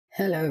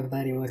Hello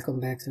everybody, welcome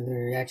back to the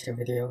reaction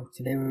video.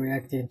 Today we're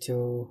reacting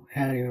to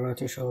Harry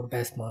Roto Show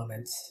Best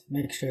Moments.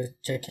 Make sure to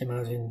check him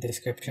out in the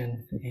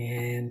description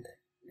and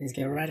let's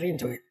get right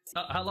into it.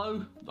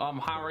 Hello, I'm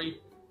Harry,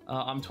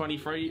 I'm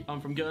 23,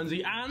 I'm from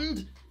Guernsey,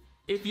 and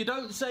if you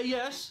don't say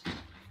yes,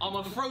 I'm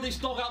gonna throw this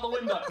dog out the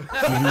window.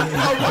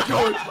 Oh my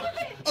god!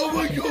 Oh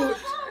my god!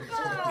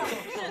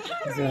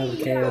 It's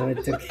okay,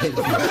 it's okay.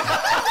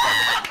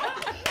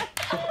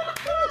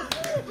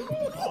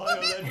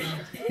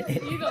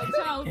 You got a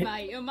child,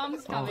 mate. Your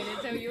mum's coming and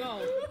tell you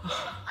off.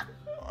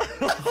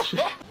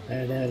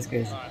 That was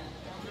crazy.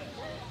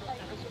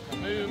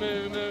 Moo,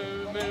 moo,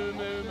 moo, moo,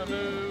 moo, moo,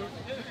 moo.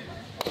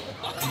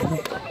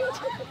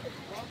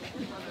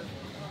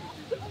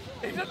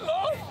 He didn't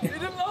laugh! He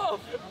didn't laugh!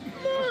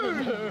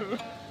 Moo!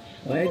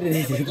 Why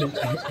did he do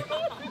that?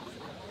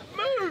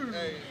 Moo!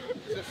 Hey,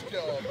 just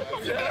get on,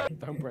 man.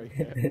 Don't break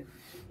it.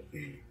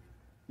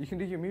 You can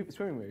do your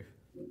swimming move.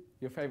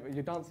 Your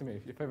dancing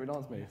move. Your favourite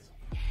dance moves.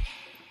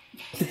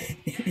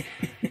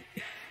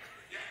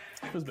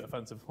 It was a bit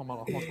offensive. I'm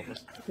not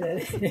this.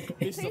 This is a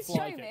Please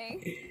fly show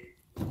kick. me.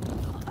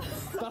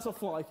 That's a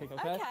fly kick,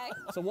 okay? Okay.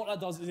 So what that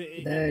does is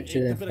it That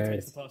should have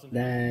debilitates hurt. the person.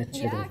 That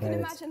should Yeah, I have can hurt.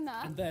 imagine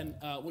that. And then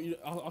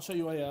I'll show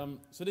you a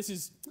so this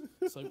is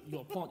so you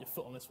got to plant your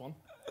foot on this one.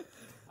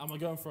 And we're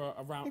going for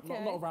a round,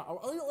 Okay. not a round.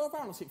 A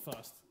roundhouse kick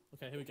first.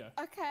 Okay, here we go.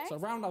 Okay. So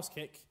roundhouse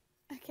kick.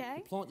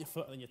 Okay. Plant your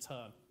foot and then you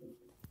turn.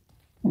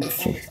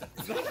 Pretend it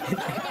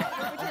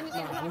didn't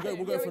happen.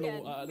 We'll go for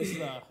again. normal. This is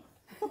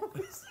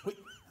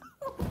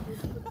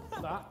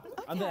that,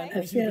 and then I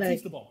you see feel like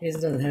Batista bomb.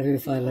 he's not having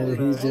fun, like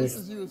he's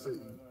just... So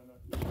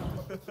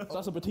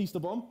that's a Batista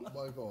bomb.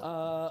 My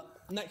god.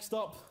 Next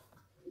up,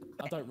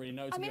 I don't really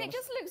know. To I be mean, it honest.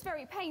 just looks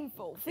very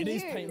painful for It you.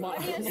 is painful.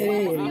 When you're It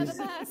sweating the is.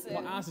 other person.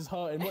 My ass is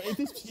hurting. Well, if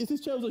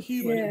this chair was a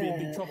human, it'd be in Yeah.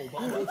 big trouble.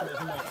 But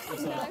unfortunately,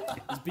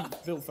 it's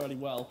built fairly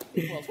well.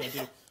 What else can I do?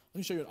 I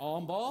can show you an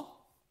arm bar.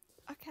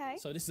 Okay.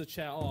 So this is a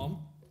chair arm.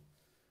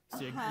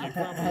 So you grab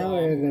the How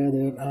are arm, you gonna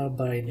do an arm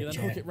bar in you the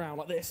then hook chair? it round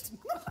like this,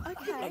 and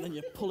Okay. then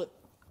you pull it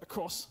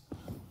across,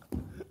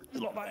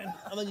 lock that in,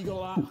 and then you go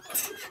like that.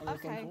 And then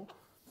it's Okay. done for.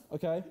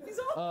 Okay.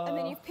 And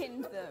then you've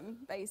pinned them,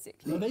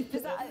 basically. No, they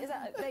Is that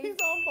they?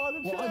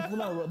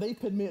 no, they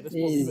pinned me at this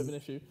point. It's a bit of an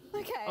issue.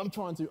 Okay. I'm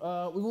trying to.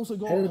 We've also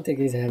got. I don't think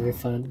he's having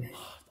fun.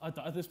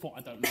 At this point,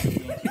 I don't know.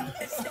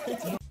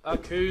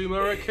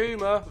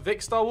 Akuma,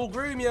 Vicstar will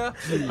groom ya.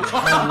 Okay,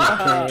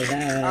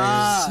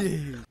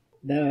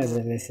 that was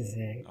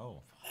unnecessary. Oh.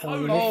 Oh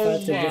my!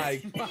 That's the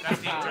intro. That's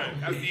the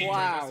intro. That's the intro.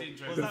 That's the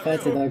intro. You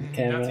farted on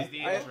camera. That is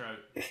the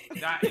intro.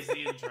 That is the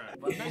intro.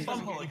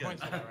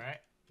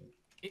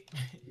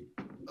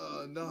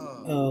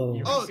 No.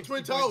 Oh, Oh,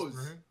 Twin Towers.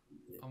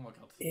 Oh my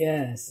god.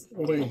 yes.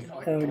 It is.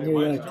 Oh, New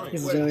York.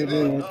 It's Joey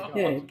New York.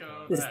 Yeah,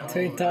 it's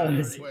Twin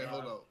Towers. Wait,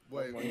 hold up.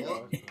 Wait, what?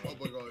 Oh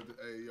my god.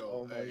 Hey, yo.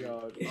 Oh my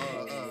god.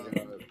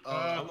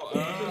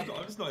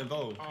 I'm just not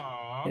involved.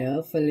 Yeah,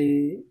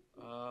 hopefully,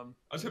 I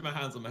just put my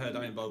hands on my head.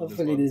 I'm involved in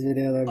hopefully this this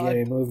video don't get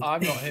removed.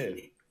 I'm not here.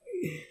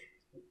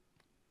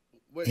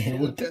 Wait,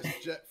 someone test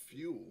jet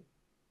fuel. one.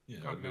 Yeah,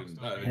 that would've been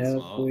smart.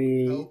 Help,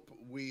 Help,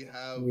 we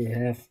have. we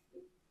have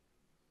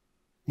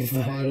the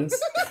virus.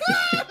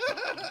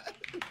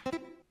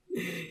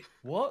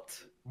 What?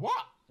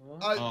 What?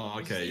 Oh,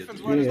 okay.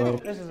 New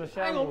York. This is a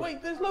Hang on, shambles.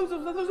 wait, there's loads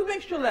of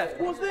mixture left.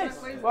 What's this?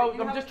 Well,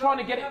 I'm just trying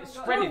to get it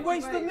spread. Don't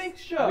waste the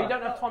mixture. We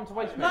don't have time to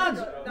waste it. Lads,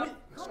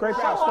 Scrape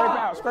it out, scrape it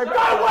out, scrape it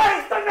out. don't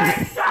waste the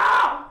mixture!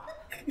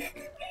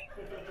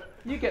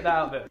 You get that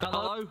out of it.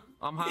 Hello,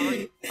 I'm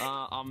Harry.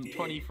 I'm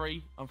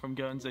 23. I'm from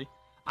Guernsey.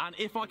 And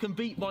if I can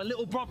beat my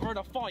little brother in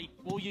a fight,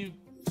 will you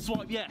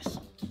swipe yes?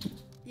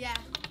 Yeah.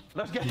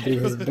 Let's get Do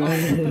his it.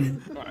 brother.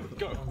 Right,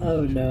 go.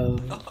 Oh no.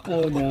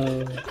 Oh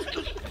no.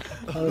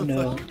 Oh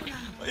no.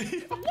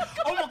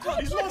 Oh my god,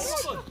 he's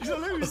lost. He's a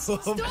lose.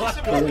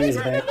 Brother is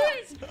back.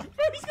 He's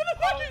gonna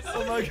lose.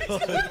 Oh my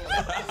god.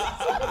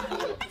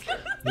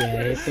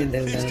 Yeah, he pinned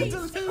him down.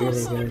 Really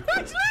good.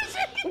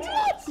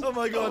 Oh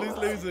my god, he's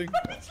losing.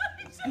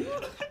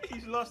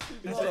 He's lost.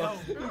 He's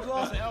lost.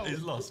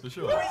 He's lost for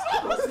sure.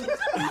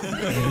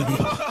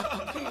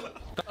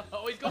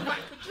 Oh, he's got back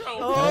control.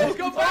 Oh, he's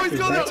got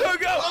the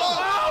choke out.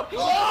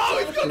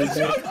 Oh, he's got the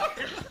choke.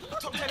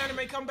 Top 10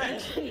 anime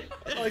comebacks.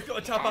 Oh, he's got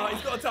to tap out.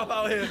 He's got to tap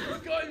out here.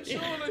 Got him,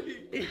 surely.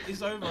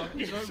 It's over.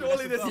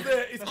 Surely this is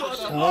it. He's got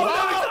to tap Oh.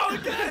 out. Oh, no,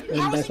 he's out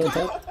again. And back on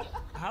top.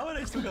 How are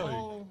they still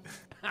going?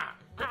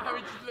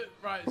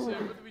 Right, so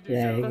what do we do?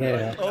 Yeah, he got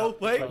it. Oh,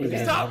 wait. He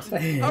He's got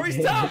tapped. it. Oh,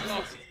 he's tapped.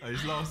 Oh,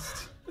 he's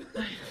lost.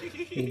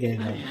 He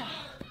got it.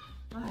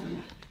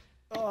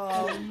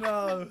 Oh,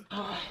 no.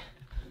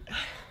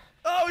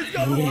 Oh, he's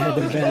got He the had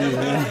the ball. bell.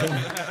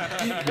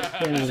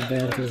 That was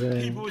bad as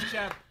well. People's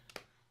champ.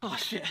 Oh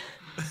shit.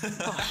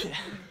 Oh shit.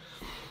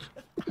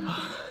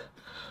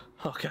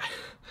 Okay.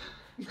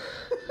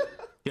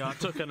 Yeah, I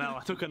took her now.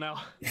 Harry,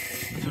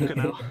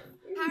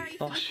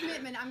 for the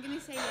commitment, I'm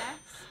gonna say yes.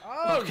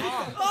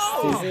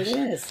 He said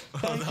yes.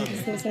 He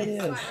said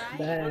yes.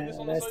 This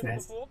on the That's sofa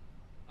nice. before.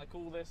 I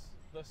call this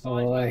the side.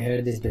 Oh, I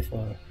heard this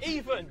before.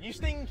 Ethan, you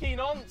stinky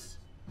nonce.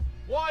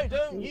 Why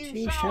don't you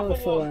You shout shout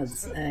for for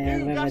once? once. I Who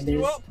remember gassed you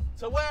this. up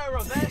to wear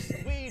a vest?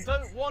 We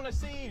don't want to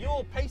see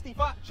your pasty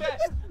fat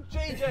chest.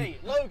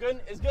 JJ, Logan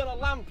is gonna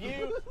lamp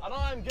you, and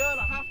I'm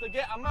gonna have to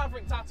get a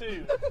Maverick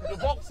tattoo. Your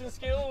boxing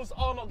skills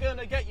are not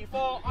gonna get you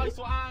far. I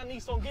saw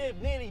Nissan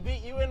Gibb nearly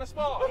beat you in a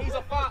spar. He's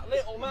a fat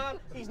little man,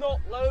 he's not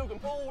Logan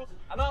Paul,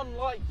 and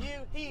unlike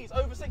you, he's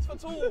over 6 foot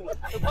tall.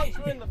 The punch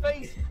you in the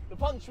face, the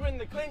punch you in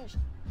the clinch.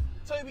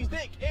 Toby's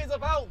dick is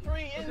about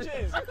 3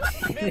 inches.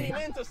 Minnie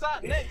Minter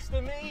sat next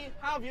to me.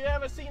 Have you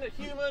ever seen a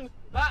human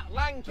that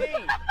lanky?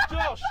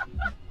 Josh,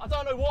 I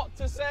don't know what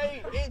to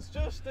say. It's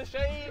just a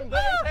shame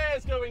that his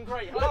hair's going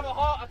great. He'll have a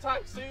heart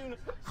attack soon.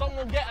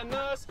 Someone get a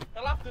nurse.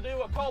 He'll have to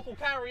do a carpool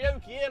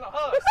karaoke in a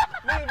hearse.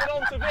 Moving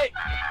on to Vic.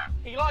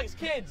 He likes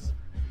kids.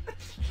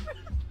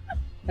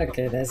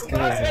 Okay, that's That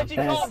crazy. said you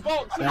can't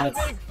box, he's a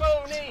big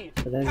phony.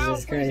 That's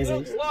just crazy.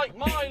 Looks like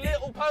My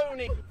Little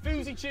Pony.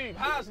 Fousey Tube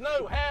has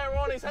no hair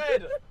on his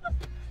head.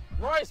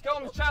 Rice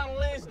Gum's channel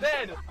is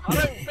dead. I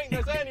don't think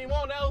there's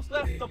anyone else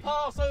left to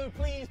pass, so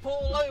please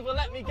pull over,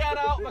 let me get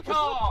out the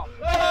car.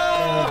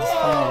 That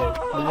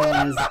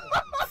was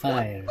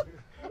fire.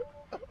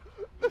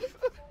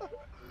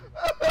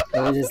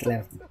 We just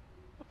left.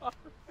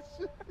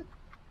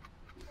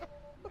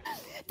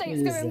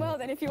 Date's going well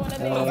then if you want to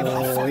leave.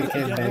 Oh, we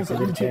came back to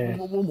the chair.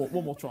 One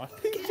more try.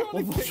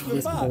 One more try.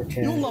 This poor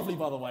chair. You're lovely,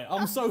 by the way.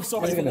 I'm so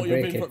sorry I'm for gonna what you've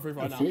break been it. put through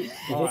right If now. it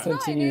All right. Fine, it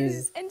continues.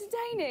 was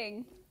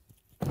entertaining.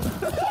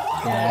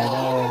 Yeah, that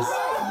was.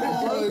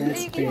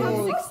 That's You had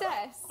crazy.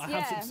 success. I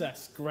have success.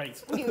 Great.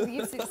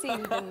 You succeeded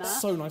in that.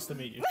 So nice to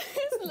meet you.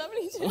 It's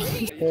lovely to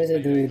meet you. Why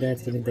are doing that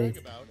to the brag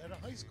date? about at a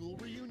high school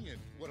reunion.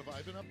 What have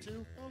I been up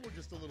to? Oh, we're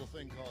just a little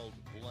thing called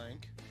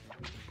blank.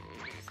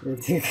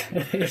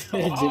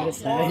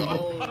 Genocide.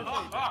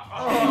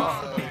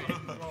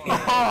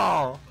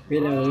 We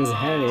know who's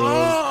Harry is.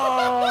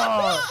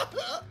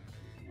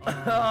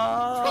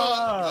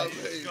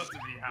 It's got to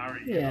be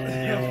Harry. Yeah,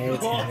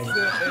 it's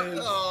Harry.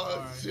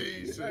 Oh,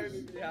 Jesus.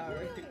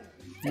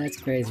 That's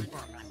crazy.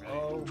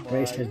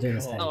 Racial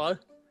genocide. Hello.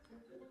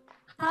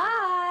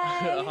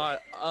 Hi.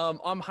 Hi.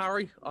 I'm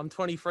Harry. I'm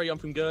 23. I'm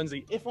from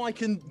Guernsey. If I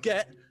can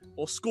get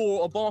or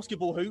score a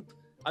basketball hoop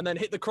and then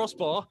hit the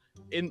crossbar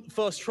in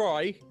first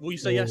try, will you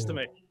say yes to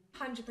me?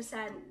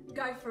 100%.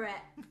 Go for it.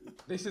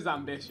 This is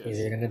ambitious. Is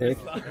he gonna do it?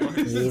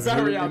 This Is is he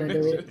very gonna do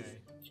ambitious.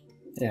 it?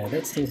 Yeah,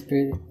 that seems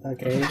pretty.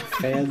 Okay,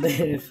 failed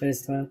the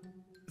first one.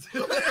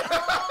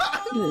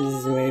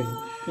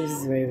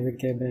 Just wave the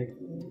kid back.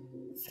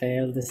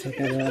 Failed the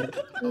second one.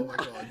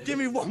 Give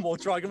me one more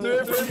try. Give me Do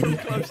one it more from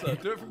closer.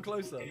 Do it from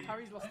closer.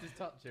 Harry's lost his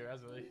touch here,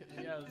 hasn't he?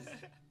 He has.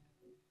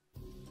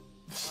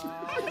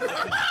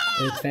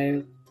 It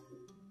failed.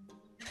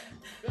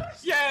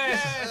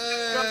 Yes!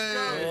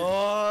 Hey.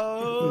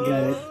 You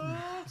got it.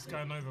 It's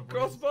going over.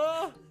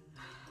 Crossbar!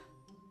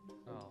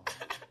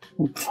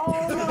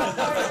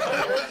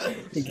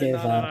 He gave No,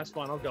 up. that's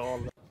fine. I'll go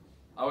on.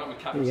 I went with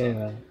He Captain. gave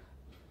up.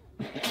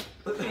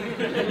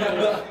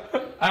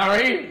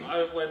 Harry!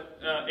 I went,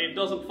 it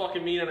doesn't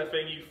fucking mean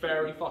anything, you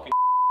fairy fucking.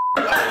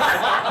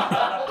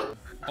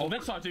 Oh,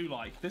 this I do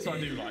like. This I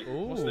do like.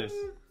 What's this?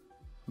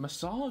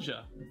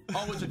 Massager.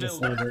 Oh, it's a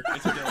dildo. Massager.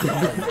 It's a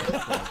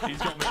dildo. He's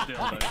got me a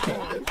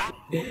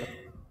dildo.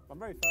 I'm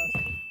very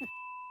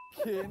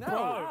thirsty.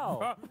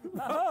 Wow.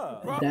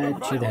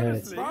 That should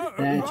hurt.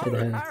 That should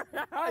hurt.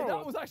 Hey,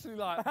 that was actually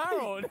like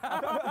Harold.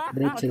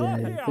 That should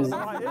hurt. Because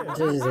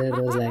Josh's head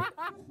was like.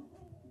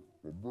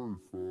 No.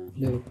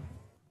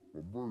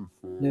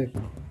 No.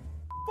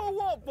 For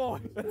what, boy?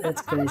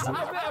 That's crazy. For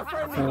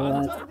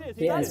what?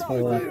 He asked for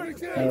what?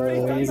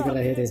 Oh, he's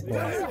gonna hit his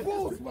balls.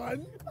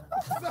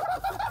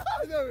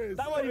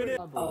 That way you did.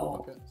 Oh.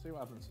 Okay, see what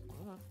happens.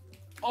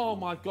 Oh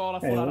my god, I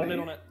thought I had a lid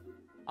on it.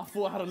 I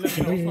thought I had a lid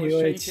on it. I You was were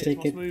trying to shake it.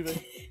 shaking. It's moving.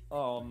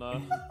 Oh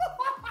no.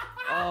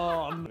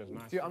 Oh no.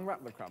 Do you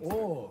unwrap the crabs?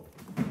 Oh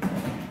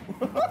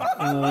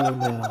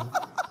no.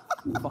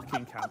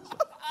 Fucking cancer.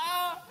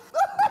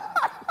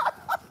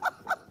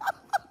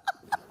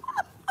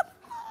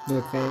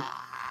 Okay.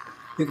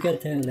 You can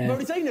tell that.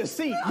 It's ain't a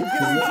seat. He's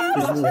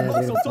not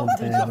having a fun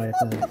time right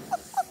now.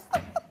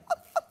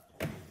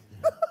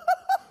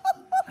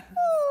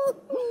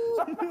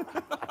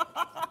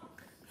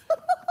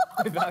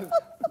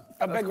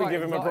 I beg we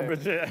give him a proper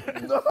chair.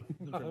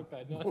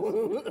 Okay, no.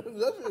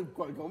 That's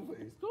quite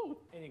comfy. Cool.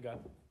 Here you go.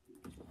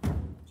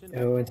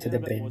 I went to the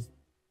bin.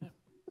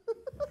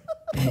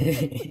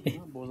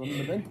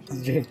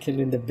 He's drinking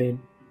in the bin.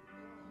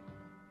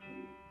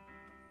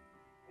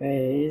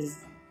 Hey,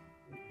 he's...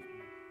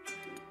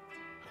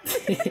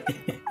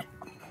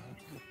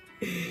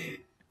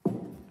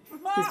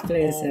 He's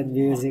playing sad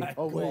music.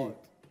 Oh wait.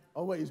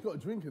 Oh wait, he's got a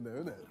drink in there,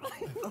 isn't it?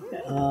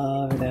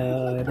 Oh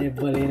no, they're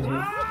bullying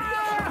him.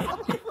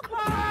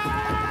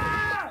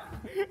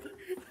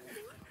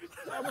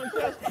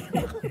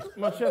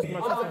 My chest. I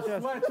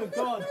swear to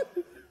God.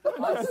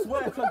 I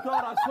swear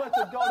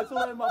to God, it's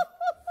all in my.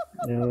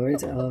 No,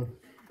 it's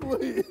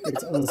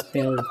all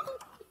spilled.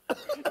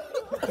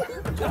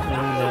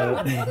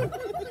 Oh no.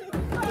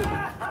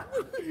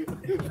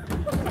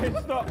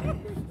 Stop.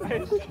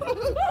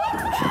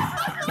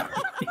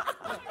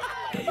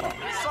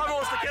 Simon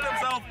wants to kill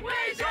himself. We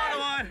So do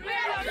I. We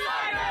love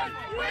Simon!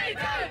 We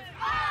do!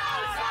 Oh,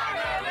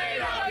 Simon, we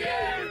love you!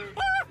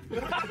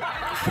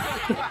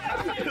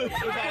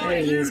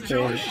 Hey, he's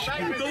crazy.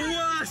 The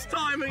worst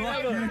timing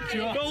ever. The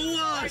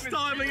worst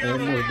timing That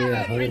ever. must be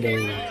a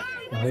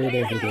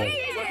holiday video.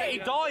 He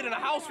died in a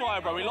house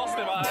fire, bro. We lost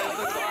him.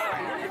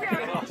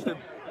 We lost him.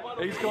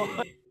 He's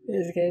gone.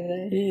 This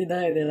guy, he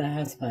died in a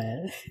house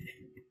fire.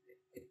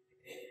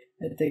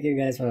 Thank you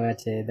guys for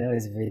watching. That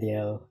was the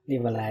video.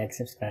 Leave a like,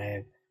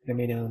 subscribe. Let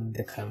me know in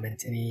the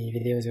comments any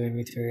videos you want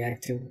me to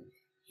react to.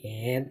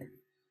 And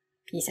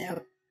peace out.